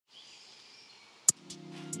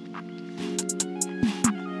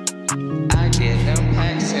I get them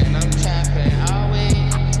packs and I'm trapping all week.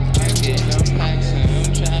 I get them packs and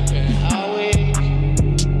I'm trapping all week.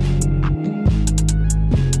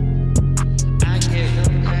 I get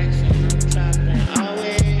them packs and I'm trapping all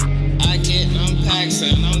week. I get them packs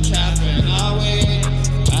and I'm trapping all week.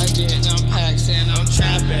 I get them packs and I'm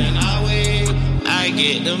trapping all week. I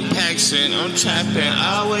get them packs and I'm trapping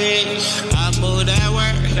all week. I move that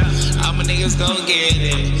work, all my niggas gon' get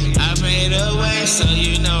it. I made a way, so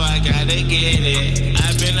you know I gotta get it.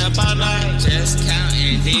 I've been up all night just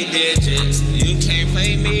counting these digits. You can't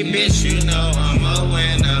play me, bitch, you know I'm a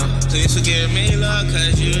winner. Please forgive me, Lord,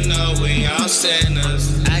 cause you know we all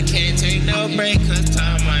sinners. I can't take no break, cause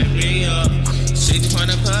time might be up. She just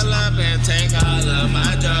wanna pull up and take all of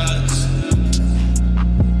my drugs.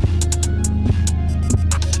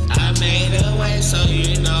 I made a way, so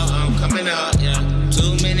you know I'm coming up, yeah.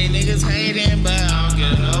 Too many niggas hating, but I don't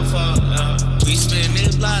give no fuck, yeah. We spin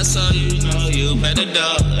this block, so you know you better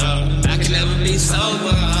duck, yeah. I can never be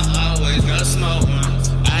sober, I always gotta smoke one.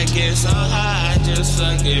 I get so high, I just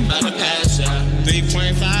suck it by the passion.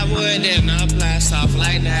 3.5 wood, then I blast off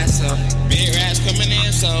like NASA. Big rats coming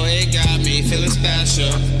in, so it got me feeling special.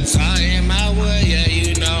 It's all in my wood, yeah,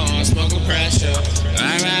 you know I'm smoking pressure.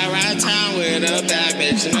 I ride around town with a bad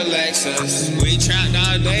bitch in a Lexus. We trapped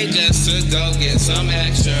all day just to go get some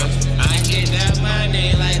extra. I get that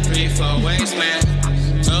money like 3-4 ways, man.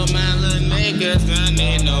 Told my little niggas gun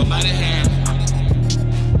ain't nobody hand.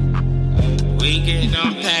 We get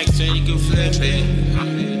them packs so you can flip it.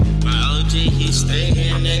 My OG, he stay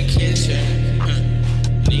in the kitchen.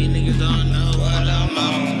 These niggas don't know what I'm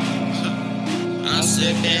on. I'm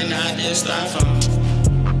sipping out this styrofoam.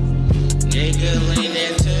 Nigga lean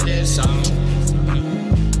into this song.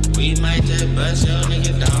 We might just bust your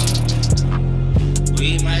nigga down.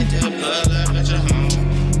 We might just pull up at your home.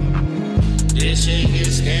 This shit get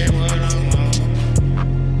scared what I'm on.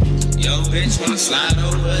 Yo bitch wanna slide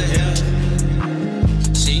over here.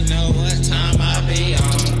 She know what time I be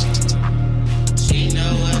on. She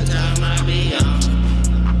know what time I be on.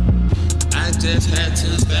 I just had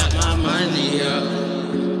to stack my money up.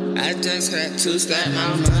 I just had to stack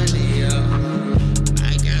my money